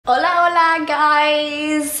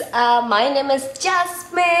guys, my name is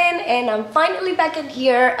Jasmine and I'm finally back in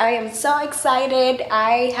here. I am so excited.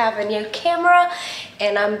 I have a new camera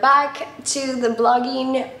and I'm back to the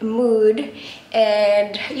vlogging mood.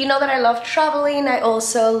 And you know that I love traveling. I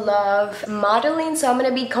also love modeling, so I'm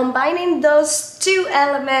gonna be combining those two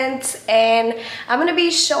elements and I'm gonna be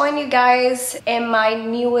showing you guys in my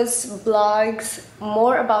newest vlogs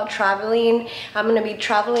more about traveling. I'm gonna be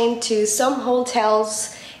traveling to some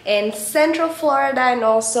hotels in Central Florida and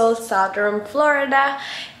also Southern Florida,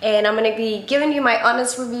 and I'm gonna be giving you my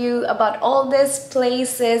honest review about all these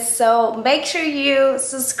places. So make sure you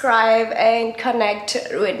subscribe and connect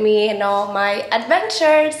with me in all my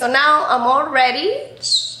adventures. So now I'm all ready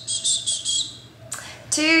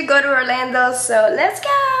to go to Orlando, so let's go.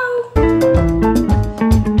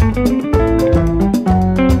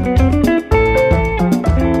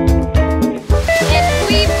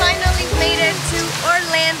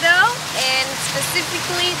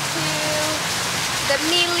 Specifically to the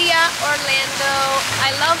Melia, Orlando. I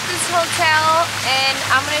love this hotel and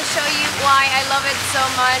I'm going to show you why I love it so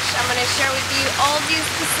much. I'm going to share with you all these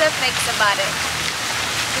specifics about it.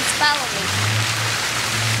 Just follow me.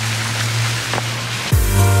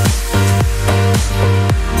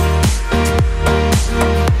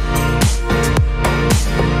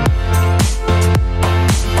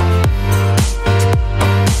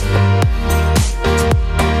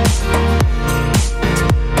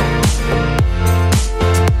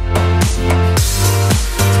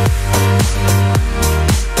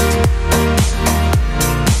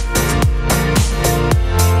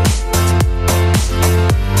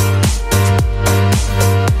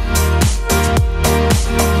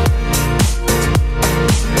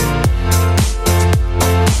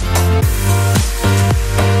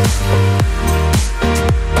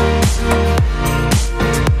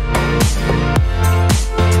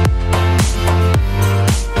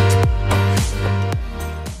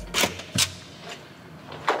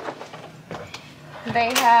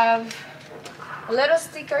 They have a little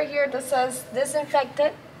sticker here that says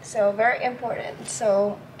disinfected, so very important.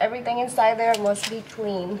 So everything inside there must be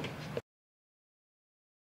clean.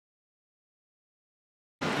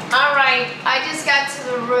 Alright, I just got to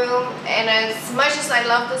the room, and as much as I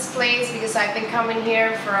love this place because I've been coming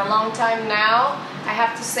here for a long time now, I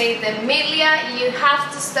have to say that Melia, you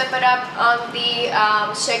have to step it up on the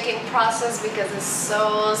check-in process because it's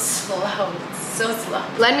so slow. So slow.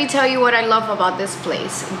 Let me tell you what I love about this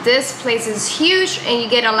place. This place is huge and you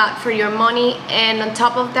get a lot for your money, and on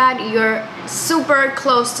top of that you're super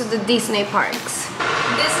close to the Disney parks.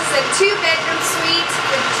 This is a 2-bedroom suite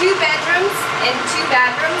with 2 bedrooms and 2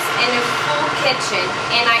 bathrooms and a full kitchen,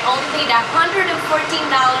 and I only paid $114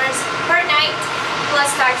 per night plus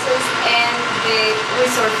taxes and the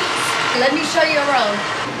resort fees. Let me show you around.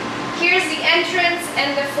 Here's the entrance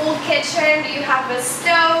and the full kitchen. You have a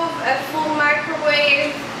stove, a full microwave,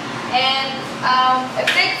 and a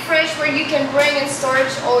big fridge where you can bring and storage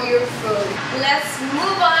all your food. Let's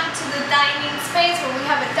move on to the dining space where we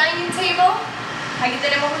have a dining table. Aquí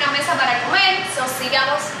tenemos una mesa para comer, so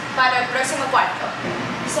sigamos para el próximo cuarto.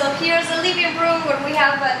 So here's the living room where we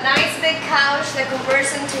have a nice big couch that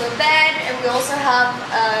converts into a bed, and we also have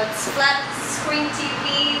a flat screen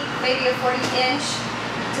TV, maybe a 40-inch.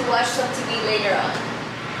 To watch some TV later on.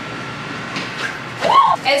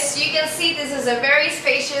 As you can see, this is a very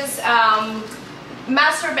spacious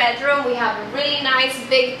master bedroom. We have a really nice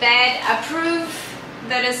big bed, approved,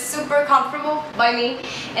 that is super comfortable by me.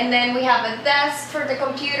 And then we have a desk for the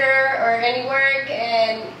computer or any work,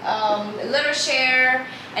 and a little chair,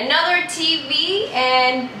 another TV,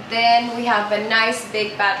 and then we have a nice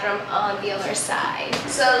big bathroom on the other side.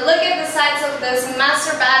 So look at the size of this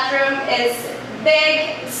master bathroom. It's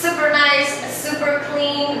big, super nice, super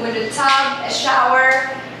clean, with a tub, a shower.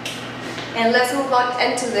 And let's move on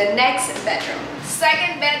into the next bedroom.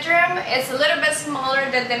 Second bedroom is a little bit smaller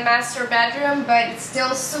than the master bedroom, but it's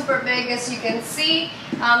still super big, as you can see.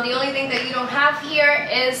 The only thing that you don't have here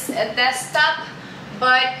is a desktop,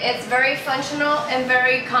 but it's very functional and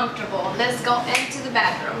very comfortable. Let's go into the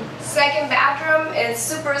bathroom. Second bathroom is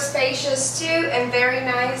super spacious too, and very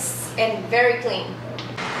nice and very clean.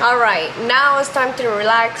 Alright, now it's time to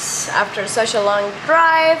relax after such a long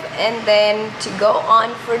drive and then to go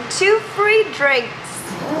on for 2 free drinks.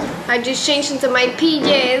 I just changed into my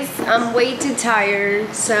PJs. I'm way too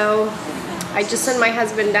tired, so I just sent my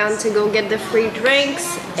husband down to go get the free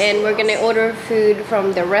drinks, and we're gonna order food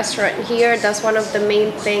from the restaurant here. That's one of the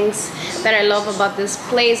main things that I love about this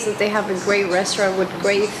place, that they have a great restaurant with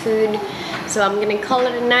great food. So I'm gonna call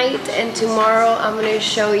it a night, and tomorrow I'm gonna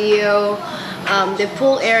show you the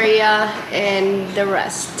pool area and the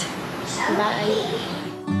rest. Bye.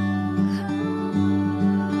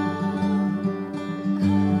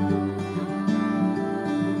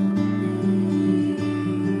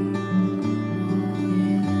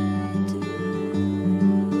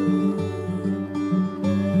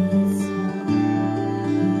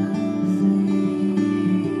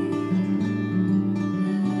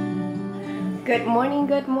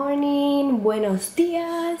 Good morning, buenos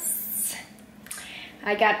dias.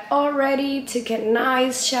 I got all ready, took a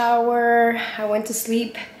nice shower. I went to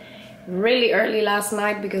sleep really early last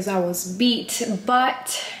night because I was beat,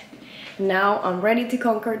 but now I'm ready to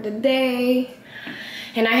conquer the day.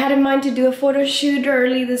 And I had in mind to do a photo shoot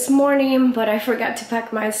early this morning, but I forgot to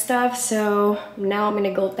pack my stuff, so now I'm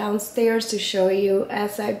gonna go downstairs to show you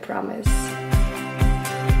as I promised.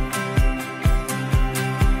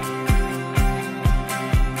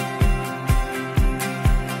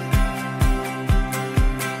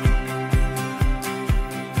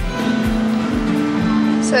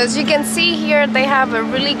 So as you can see here, they have a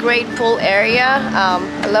really great pool area.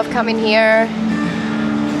 I love coming here.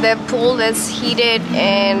 The pool is heated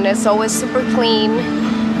and it's always super clean.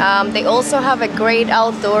 They also have a great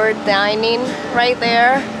outdoor dining right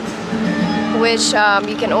there, which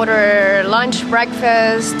you can order lunch,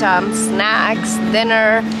 breakfast, snacks,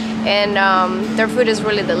 dinner, and their food is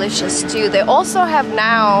really delicious too. They also have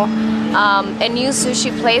now a new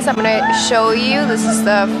sushi place I'm gonna show you. This is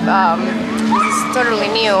totally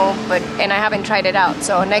new, and I haven't tried it out.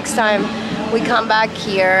 So next time we come back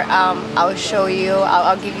here, I'll show you.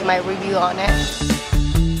 I'll give you my review on it.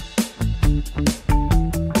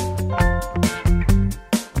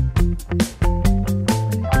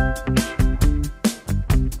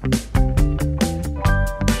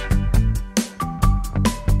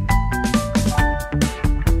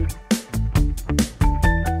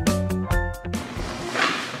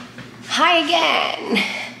 Hi again!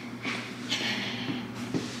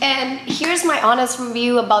 And here's my honest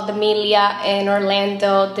review about the Melia in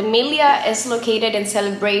Orlando. The Melia is located in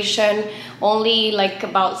Celebration, only like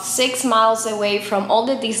about 6 miles away from all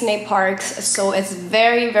the Disney parks, so it's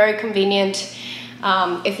very, very convenient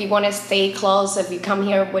if you want to stay close, if you come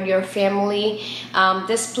here with your family.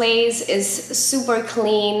 This place is super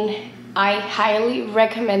clean. I highly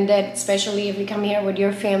recommend it, especially if you come here with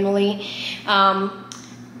your family.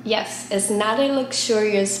 Yes, it's not a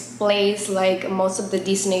luxurious place like most of the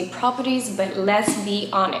Disney properties, but let's be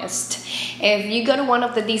honest. If you go to one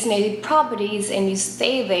of the Disney properties and you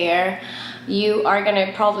stay there, you are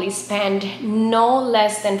gonna probably spend no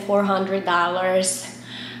less than $400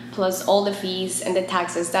 plus all the fees and the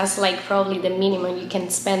taxes. That's like probably the minimum you can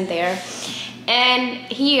spend there. And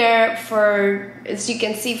here, as you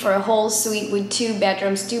can see, for a whole suite with two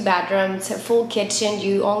bedrooms, a full kitchen,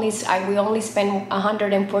 we only spend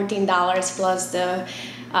 $114 plus the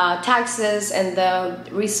taxes and the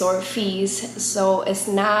resort fees. So it's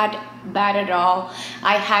not bad at all.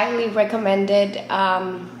 I highly recommend it.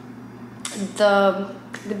 The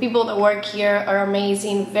people that work here are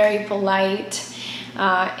amazing, very polite,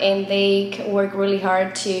 and they work really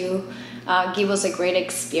hard to give us a great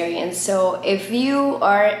experience. So if you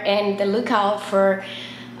are in the lookout for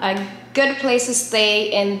a good place to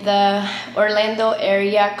stay in the Orlando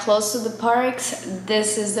area close to the parks,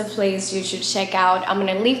 this is the place you should check out. I'm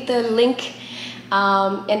gonna leave the link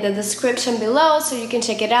in the description below so you can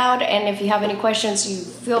check it out, and if you have any questions, you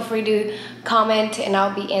feel free to comment and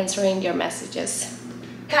I'll be answering your messages.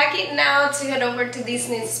 Packing now to head over to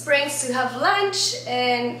Disney Springs to have lunch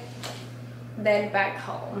and then back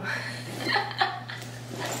home.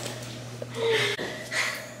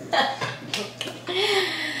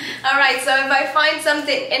 Alright, so if I find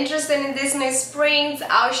something interesting in Disney Springs,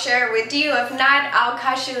 I'll share it with you. If not, I'll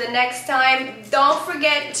catch you the next time. Don't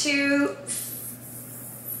forget to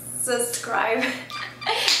subscribe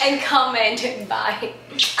and comment. Bye.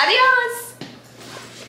 Adios!